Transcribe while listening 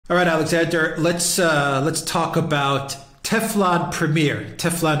All right, Alexander, let's talk about Teflon Premier,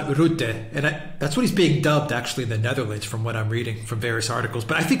 Teflon Rutte. And that's what he's being dubbed, actually, in the Netherlands, from what I'm reading from various articles.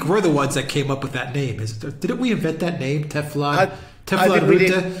 But I think we're the ones that came up with that name. Didn't we invent that name, Teflon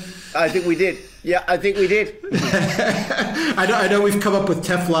Rutte? I think we did. Yeah, I think we did. I know we've come up with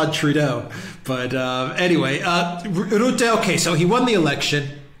Teflon Trudeau. But anyway, Rutte, okay, so he won the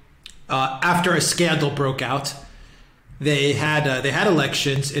election after a scandal broke out. They had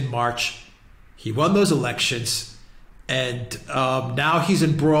elections in March. He won those elections, and now he's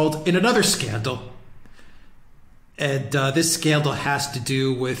embroiled in another scandal. And this scandal has to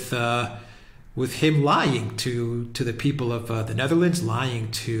do with him lying to the people of the Netherlands, lying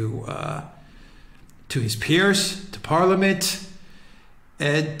to his peers, to Parliament,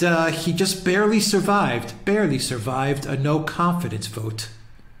 and he just barely survived a no confidence vote,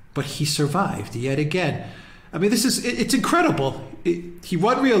 but he survived yet again. I mean, it's incredible. He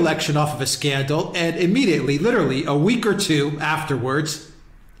won re-election off of a scandal, and immediately, literally a week or two afterwards,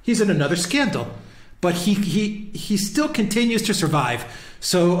 he's in another scandal. But he still continues to survive.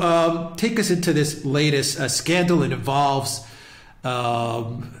 So take us into this latest scandal. It involves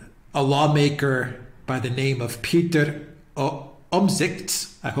a lawmaker by the name of Peter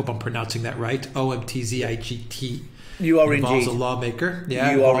Omtzigt. I hope I'm pronouncing that right. Omtzigt. You are involves indeed a lawmaker. Yeah,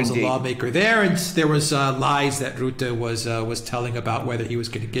 you involves are indeed a lawmaker there, and there was lies that Rutte was telling about whether he was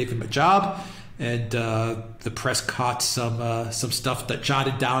going to give him a job, and the press caught some stuff that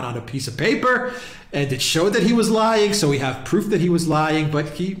jotted down on a piece of paper, and it showed that he was lying. So we have proof that he was lying, but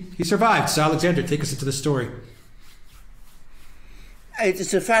he survived. So Alexander, take us into the story.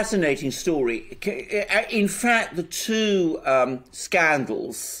 It's a fascinating story. In fact, the two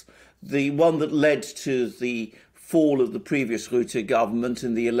scandals, the one that led to the fall of the previous Rutte government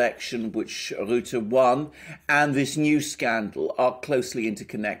and the election which Rutte won, and this new scandal are closely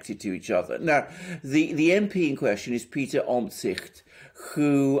interconnected to each other. Now, the MP in question is Peter Omtzigt,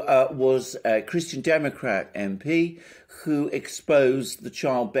 who was a Christian Democrat MP who exposed the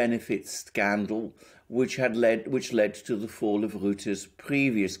child benefits scandal which led to the fall of Rutte's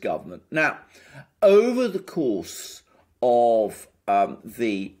previous government. Now, over the course of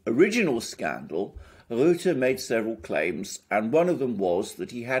the original scandal, Rutte made several claims, and one of them was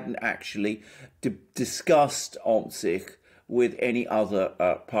that he hadn't actually discussed Omtzigt with any other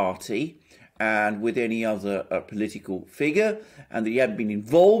party and with any other political figure, and that he hadn't been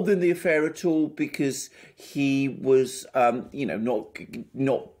involved in the affair at all because he was,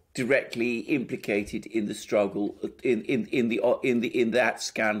 not directly implicated in the struggle in that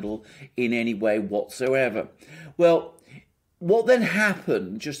scandal in any way whatsoever. Well, what then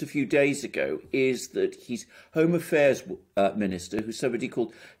happened just a few days ago is that his Home Affairs Minister, who's somebody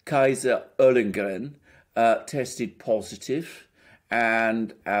called Kaiser Ollongren, tested positive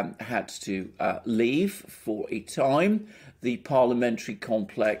and had to leave for a time the parliamentary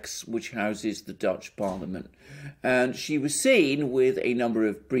complex which houses the Dutch Parliament. And she was seen with a number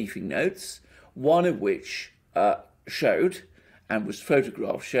of briefing notes, one of which showed and was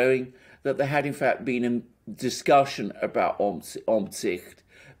photographed showing that there had in fact been a discussion about Omtzigt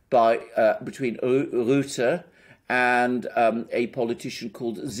between Rutte and a politician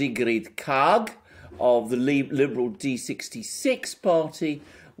called Sigrid Kaag of the Liberal D66 party,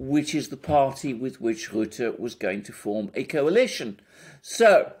 which is the party with which Rutte was going to form a coalition.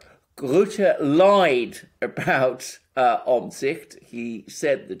 So Rutte lied about Omtzigt. He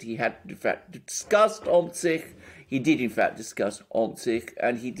said that he had in fact discussed Omtzigt. He did in fact discuss Omtzigt,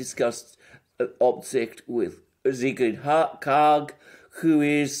 and he discussed Omtzigt with Sigrid Kaag, who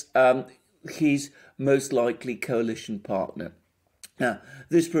is his most likely coalition partner. Now,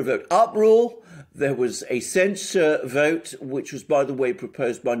 this provoked uproar. There was a censure vote, which was, by the way,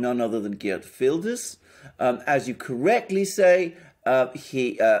 proposed by none other than Geert Wilders. As you correctly say,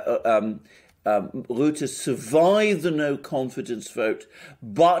 Rutte survived the no confidence vote,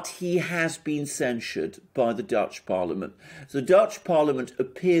 but he has been censured by the Dutch Parliament. The Dutch Parliament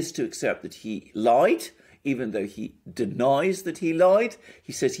appears to accept that he lied, even though he denies that he lied.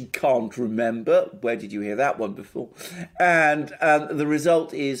 He says he can't remember. Where did you hear that one before? And the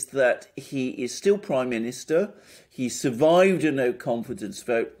result is that he is still Prime Minister. He survived a no confidence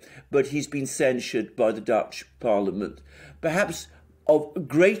vote, but he's been censured by the Dutch Parliament. Perhaps of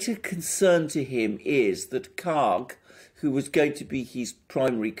greater concern to him is that Kaag, who was going to be his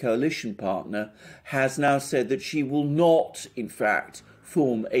primary coalition partner, has now said that she will not, in fact,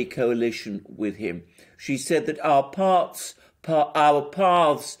 form a coalition with him. She said that our paths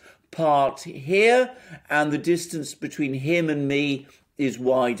part here, and the distance between him and me is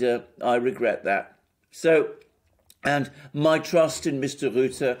wider. I regret that. So And my trust in Mr.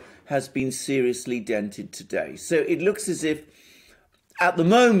 Rutte has been seriously dented today. So it looks as if, at the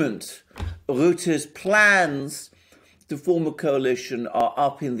moment, Rutte's plans to form a coalition are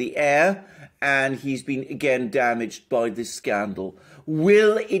up in the air, and he's been again damaged by this scandal.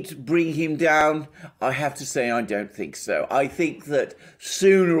 Will it bring him down? I have to say I don't think so. I think that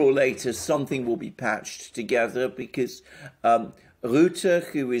sooner or later something will be patched together, because Rutte,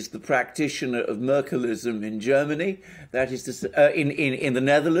 who is the practitioner of Merkelism in Germany, that is to say, in the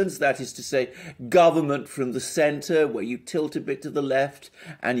Netherlands, that is to say, government from the centre, where you tilt a bit to the left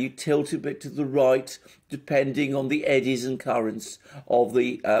and you tilt a bit to the right, depending on the eddies and currents of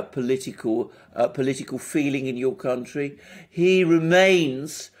the political feeling in your country. He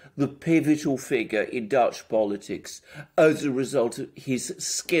remains the pivotal figure in Dutch politics as a result of his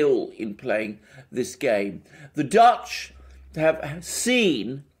skill in playing this game. The Dutch have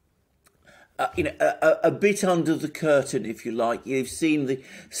seen a bit under the curtain, if you like. You've seen the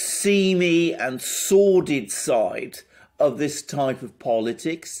seamy and sordid side of this type of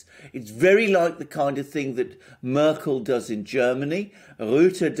politics. It's very like the kind of thing that Merkel does in Germany.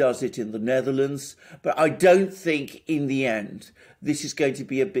 Rutte does it in the Netherlands. But I don't think in the end this is going to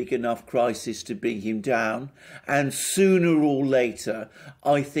be a big enough crisis to bring him down. And sooner or later,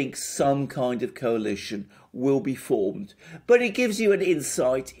 I think some kind of coalition will be formed. But it gives you an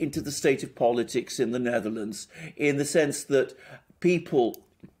insight into the state of politics in the Netherlands, in the sense that people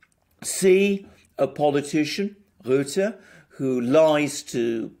see a politician, Rutte, who lies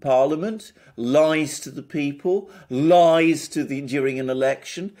to Parliament, lies to the people, lies during an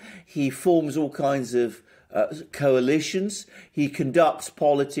election. He forms all kinds of coalitions. He conducts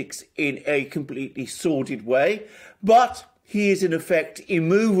politics in a completely sordid way, but he is in effect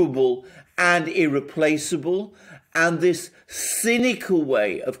immovable and irreplaceable. And this cynical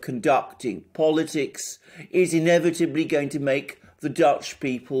way of conducting politics is inevitably going to make the Dutch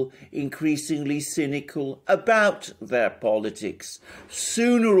people increasingly cynical about their politics.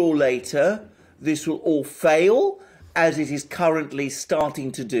 Sooner or later, this will all fail, as it is currently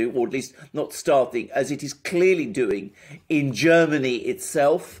starting to do, or at least not starting, as it is clearly doing in Germany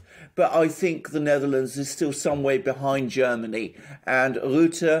itself. But I think the Netherlands is still some way behind Germany, and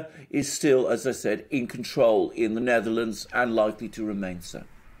Rutte is still, as I said, in control in the Netherlands and likely to remain so.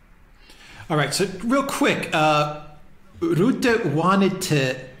 All right, so real quick, Rutte wanted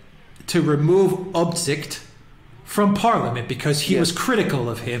to remove Omtzigt from Parliament because he was critical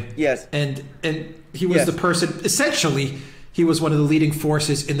of him. Yes. And he was the person, essentially, he was one of the leading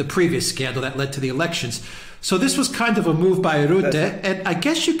forces in the previous scandal that led to the elections. So this was kind of a move by Rutte, and I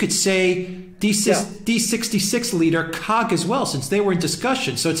guess you could say D66 leader Kaag as well, since they were in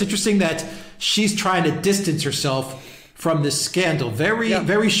discussion. So it's interesting that she's trying to distance herself from this scandal.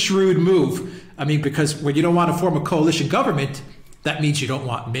 Very shrewd move. I mean, because when you don't want to form a coalition government, that means you don't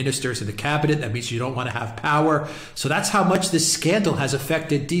want ministers in the cabinet. That means you don't want to have power. So that's how much this scandal has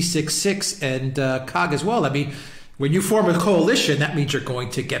affected D66 and Kaag as well. I mean, when you form a coalition, that means you're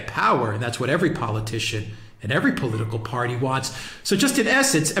going to get power. And that's what every politician and every political party wants. So just in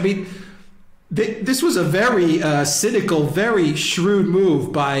essence, I mean, this was a very cynical, very shrewd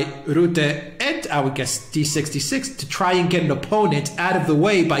move by Rutte and I would guess D66 to try and get an opponent out of the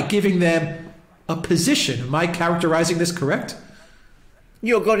way by giving them a position. Am I characterizing this correct?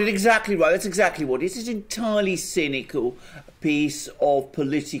 You got it exactly right. That's exactly what it is. It's an entirely cynical piece of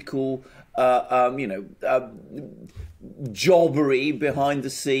political, jobbery behind the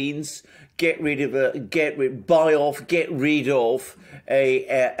scenes. Get rid of an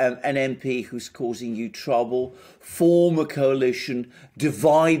MP who's causing you trouble, form a coalition,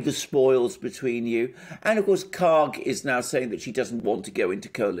 divide the spoils between you. And of course, Kaag is now saying that she doesn't want to go into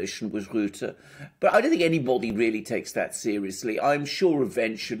coalition with Rutte. But I don't think anybody really takes that seriously. I'm sure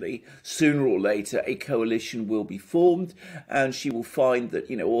eventually, sooner or later, a coalition will be formed and she will find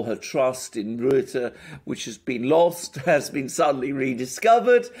that, all her trust in Rutte, which has been lost, has been suddenly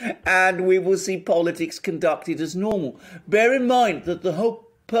rediscovered, and we will see politics conducted as normal. Bear in mind that the whole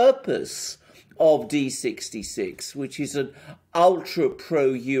purpose of D66, which is an ultra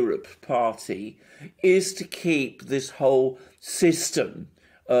pro-Europe party, is to keep this whole system,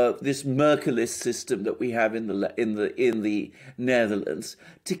 this Merkelist system that we have in the Netherlands,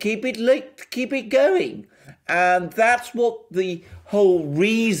 to keep it going. And that's what the whole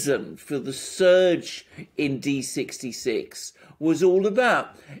reason for the surge in D66 was all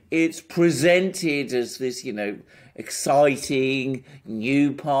about. It's presented as this, exciting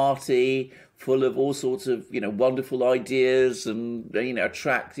new party full of all sorts of, wonderful ideas and,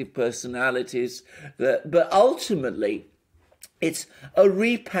 attractive personalities. But ultimately, it's a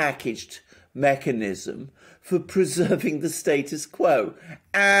repackaged mechanism for preserving the status quo.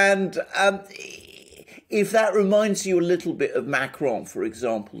 And if that reminds you a little bit of Macron, for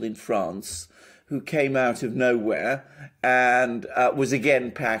example, in France, who came out of nowhere and was again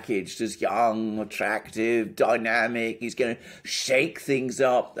packaged as young, attractive, dynamic. He's going to shake things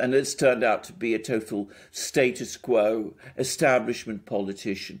up, and it's turned out to be a total status quo establishment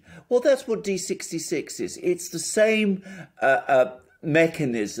politician. Well, that's what D66 is. It's the same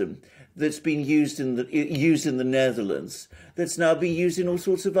mechanism that's been used in the Netherlands, that's now being used in all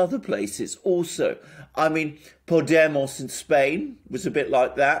sorts of other places also. I mean, Podemos in Spain was a bit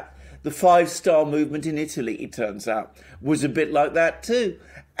like that. The Five-Star Movement in Italy, it turns out, was a bit like that too.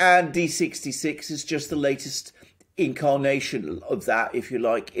 And D66 is just the latest incarnation of that, if you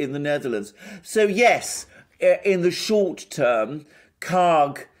like, in the Netherlands. So yes, in the short term,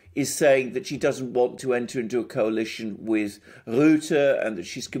 Kaag is saying that she doesn't want to enter into a coalition with Rutte and that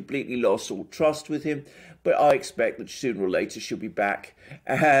she's completely lost all trust with him. But I expect that sooner or later she'll be back.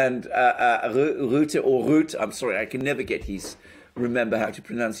 And Rutte, I'm sorry, I can never remember how to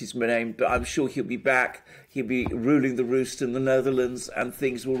pronounce his name, but I'm sure he'll be back. He'll be ruling the roost in the Netherlands, and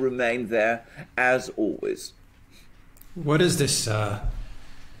things will remain there as always. What does this tell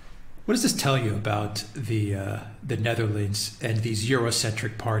you about the Netherlands and these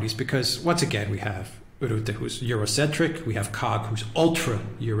Eurocentric parties? Because once again, we have Rutte, who's Eurocentric. We have Kaag, who's ultra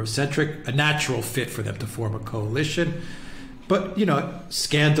Eurocentric. A natural fit for them to form a coalition. But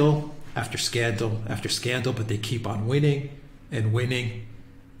scandal after scandal after scandal, but they keep on winning and winning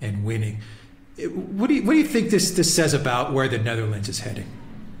and winning. What do you think this says about where the Netherlands is heading?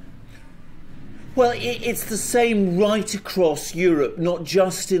 Well, it's the same right across Europe, not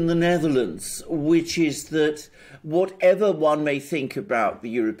just in the Netherlands, which is that whatever one may think about the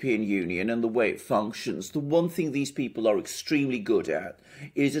European Union and the way it functions, the one thing these people are extremely good at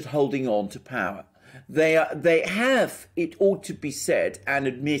is at holding on to power. They have, it ought to be said and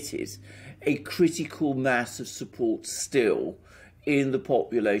admitted, a critical mass of support still in the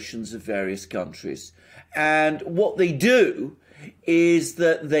populations of various countries. And what they do is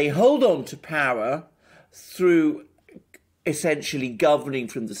that they hold on to power through essentially governing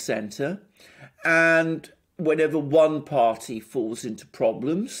from the centre, and whenever one party falls into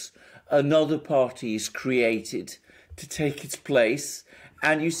problems, another party is created to take its place,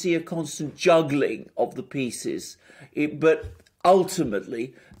 and you see a constant juggling of the pieces. But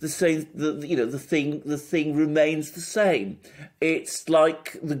ultimately, the thing remains the same. It's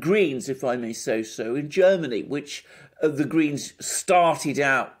like the Greens, if I may say so, in Germany, which the Greens started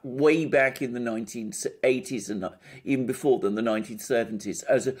out way back in the 1980s and even before then, the 1970s,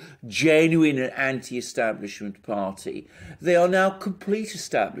 as a genuine anti-establishment party. They are now complete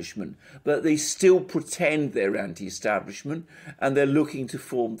establishment, but they still pretend they're anti-establishment, and they're looking to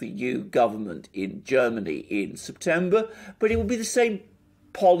form the new government in Germany in September, but it will be the same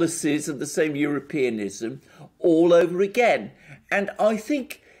policies and the same Europeanism all over again. And I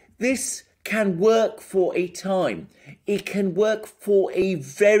think this can work for a time. It can work for a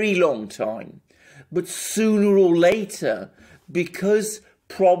very long time. But sooner or later, because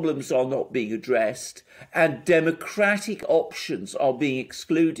problems are not being addressed and democratic options are being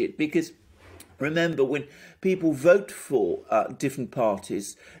excluded, because remember, when people vote for different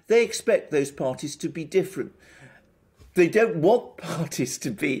parties, they expect those parties to be different. They don't want parties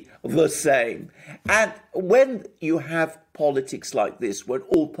to be the same. And when you have politics like this, when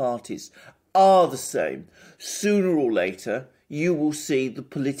all parties are the same, sooner or later, you will see the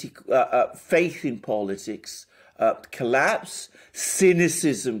faith in politics collapse,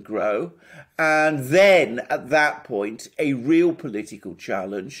 cynicism grow, and then at that point, a real political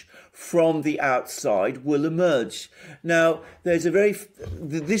challenge from the outside will emerge. Now,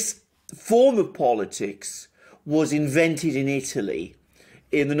 this form of politics was invented in Italy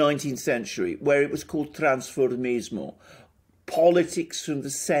in the 19th century, where it was called transformismo, politics from the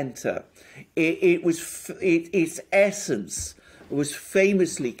centre. Its essence was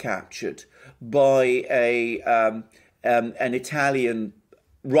famously captured by an Italian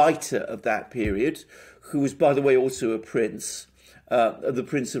writer of that period, who was, by the way, also a prince, the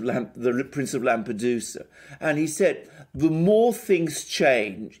Prince of Lampedusa. And he said, the more things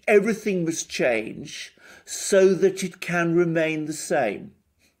change, everything must change so that it can remain the same.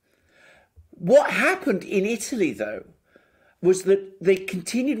 What happened in Italy, though, was that they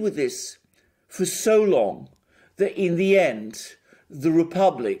continued with this for so long that in the end, the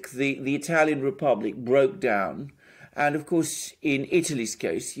Republic, the Italian Republic, broke down. And of course, in Italy's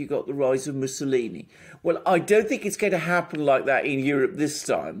case, you got the rise of Mussolini. Well, I don't think it's going to happen like that in Europe this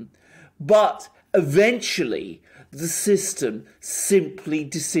time. But eventually, the system simply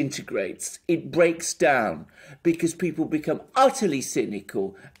disintegrates. It breaks down because people become utterly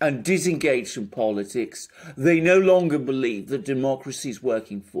cynical and disengaged from politics. They no longer believe that democracy is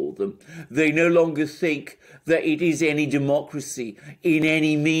working for them. They no longer think that it is any democracy in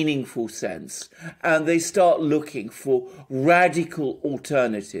any meaningful sense. And they start looking for radical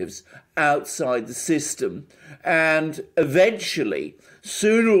alternatives outside the system. And eventually,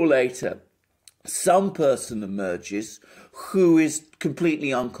 sooner or later, some person emerges who is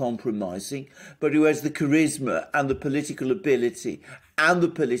completely uncompromising, but who has the charisma and the political ability and the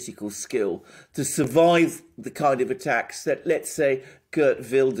political skill to survive the kind of attacks that, let's say, Geert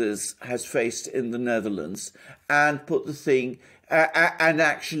Wilders has faced in the Netherlands, and put the thing and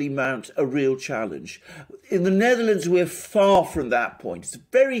actually mount a real challenge. In the Netherlands, we're far from that point. It's a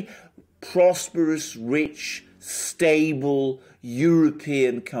very prosperous, rich, stable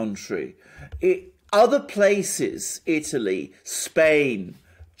European country. Other places, Italy, Spain,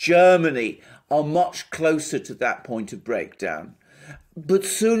 Germany, are much closer to that point of breakdown. But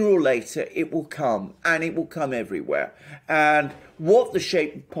sooner or later, it will come, and it will come everywhere. And what the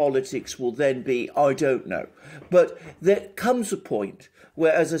shape of politics will then be, I don't know. But there comes a point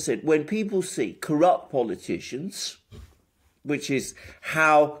where, as I said, when people see corrupt politicians, which is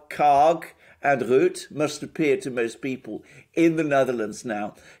how Kaag and Rutte must appear to most people in the Netherlands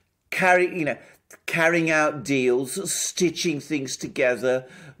now, carrying out deals, stitching things together,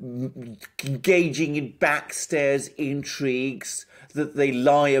 engaging in backstairs intrigues that they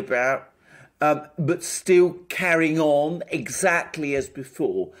lie about, but still carrying on exactly as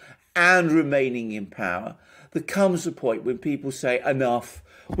before and remaining in power. There comes a point when people say, enough,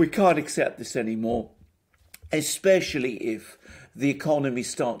 we can't accept this anymore, especially if the economy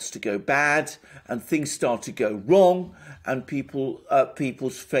starts to go bad and things start to go wrong and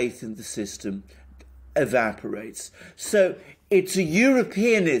people's faith in the system evaporates. So it's a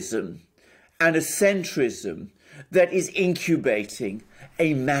Europeanism and a centrism that is incubating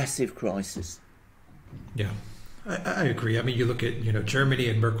a massive crisis. Yeah, I agree. I mean, you look at, Germany,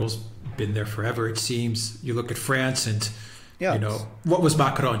 and Merkel's been there forever, it seems. You look at France and, what was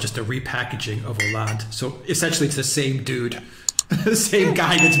Macron? Just a repackaging of Hollande. So essentially it's the same dude, the same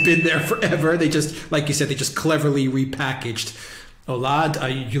guy that's been there forever. They just, like you said, they just cleverly repackaged Hollande.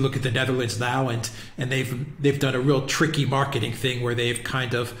 You look at the Netherlands now, and they've done a real tricky marketing thing where they've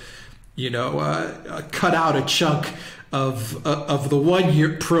kind of, cut out a chunk of the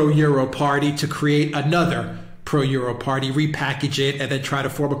one pro-Euro party to create another pro-Euro party, repackage it, and then try to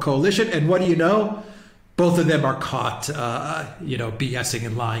form a coalition. And what do you know? Both of them are caught, BSing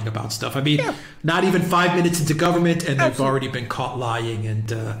and lying about stuff. I mean, not even 5 minutes into government, and they've already been caught lying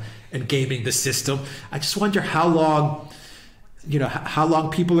and gaming the system. I just wonder how long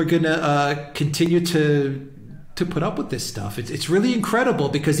people are going to continue to put up with this stuff. It's really incredible,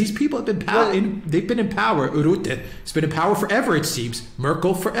 because these people have been they've been in power. Rutte has been in power forever, it seems.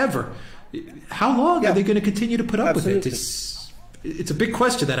 Merkel forever. How long are they going to continue to put up with it? It's a big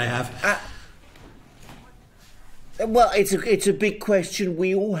question that I have. Well, it's a big question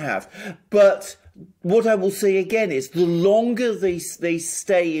we all have. But what I will say again is, the longer they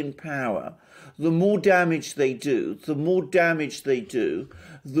stay in power, the more damage they do. The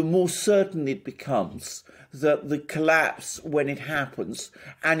more certain it becomes that the collapse, when it happens,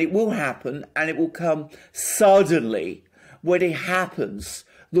 and it will happen, and it will come suddenly, when it happens,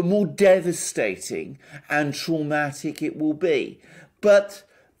 the more devastating and traumatic it will be. But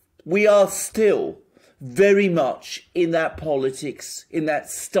we are still very much in that politics, in that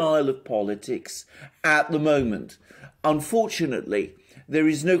style of politics at the moment. Unfortunately, there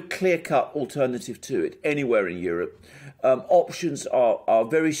is no clear-cut alternative to it anywhere in Europe. Options are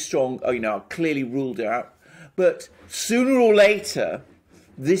very strong, are clearly ruled out. But sooner or later,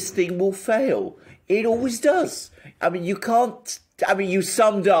 this thing will fail. It always does. I mean, you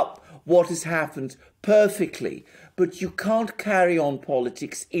summed up what has happened perfectly, but you can't carry on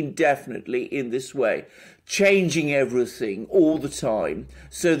politics indefinitely in this way, changing everything all the time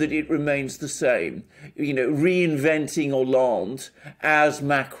so that it remains the same, reinventing Hollande as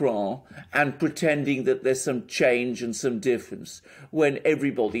Macron and pretending that there's some change and some difference, when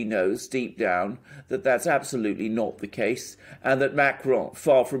everybody knows deep down that that's absolutely not the case, and that Macron,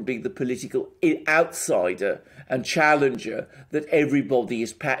 far from being the political outsider and challenger that everybody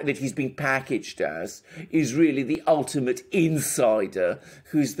that he's been packaged as, is really the ultimate insider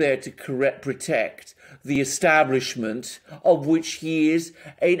who's there to protect the establishment of which he is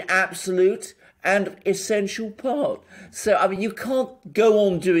an absolute and essential part. So, I mean, you can't go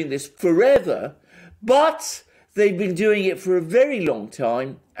on doing this forever, but they've been doing it for a very long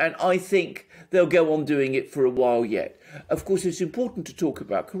time, and I think they'll go on doing it for a while yet. Of course, it's important to talk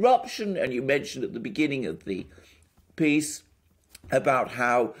about corruption, and you mentioned at the beginning of the piece about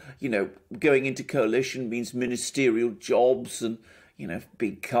how, going into coalition means ministerial jobs and,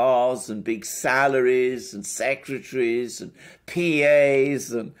 big cars and big salaries and secretaries and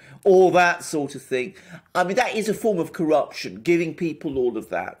PAs and all that sort of thing. I mean, that is a form of corruption, giving people all of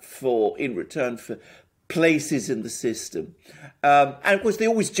that in return for places in the system. And of course, they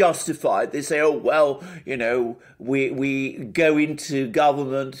always justify it. They say, oh, well, we go into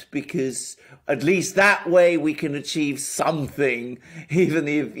government because at least that way we can achieve something, even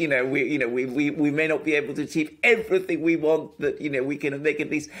if, we may not be able to achieve everything we want, but, we can make at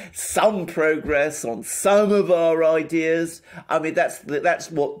least some progress on some of our ideas. I mean, that's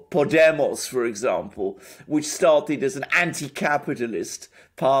what Podemos, for example, which started as an anti-capitalist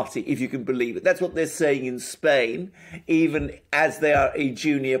party, if you can believe it. That's what they're saying in Spain, even as they are a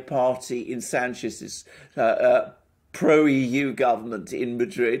junior party in Sanchez's pro-EU government in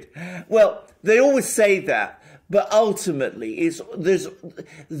Madrid. Well, they always say that, but ultimately there's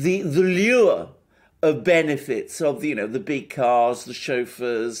the lure of benefits of, the big cars, the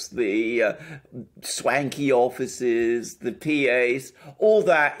chauffeurs, the swanky offices, the PAs, all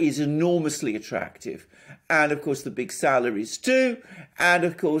that is enormously attractive. And of course, the big salaries too. And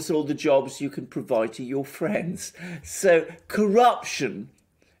of course, all the jobs you can provide to your friends. So corruption,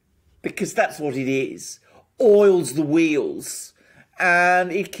 because that's what it is, oils the wheels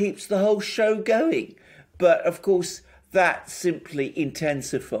and it keeps the whole show going. But of course, that simply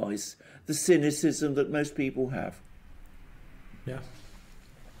intensifies the cynicism that most people have. Yeah.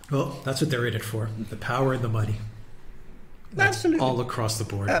 Well, that's what they're in it for, the power and the money. That's Absolutely. All across the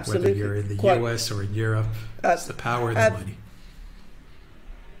board, Absolutely. whether you're in the US or in Europe, it's the power and the money.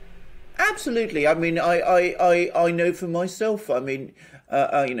 Absolutely. I mean, I know for myself, I mean,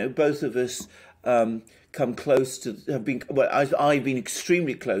 both of us come close to, I've been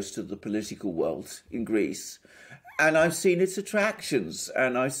extremely close to the political world in Greece. And I've seen its attractions,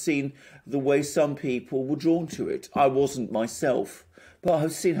 and I've seen the way some people were drawn to it. I wasn't myself, but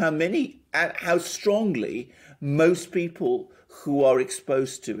I've seen how strongly most people who are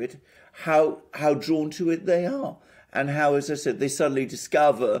exposed to it, how drawn to it they are. And how, as I said, they suddenly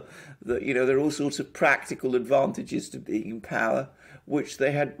discover that, there are all sorts of practical advantages to being in power, which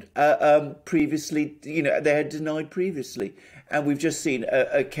they had previously, they had denied previously. And we've just seen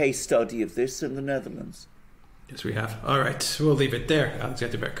a case study of this in the Netherlands. Yes, we have. All right, we'll leave it there.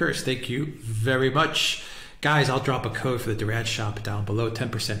 Alexander Verkers, thank you very much. Guys, I'll drop a code for the Duran shop down below,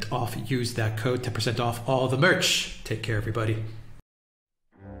 10% off. Use that code, 10% off all the merch. Take care, everybody.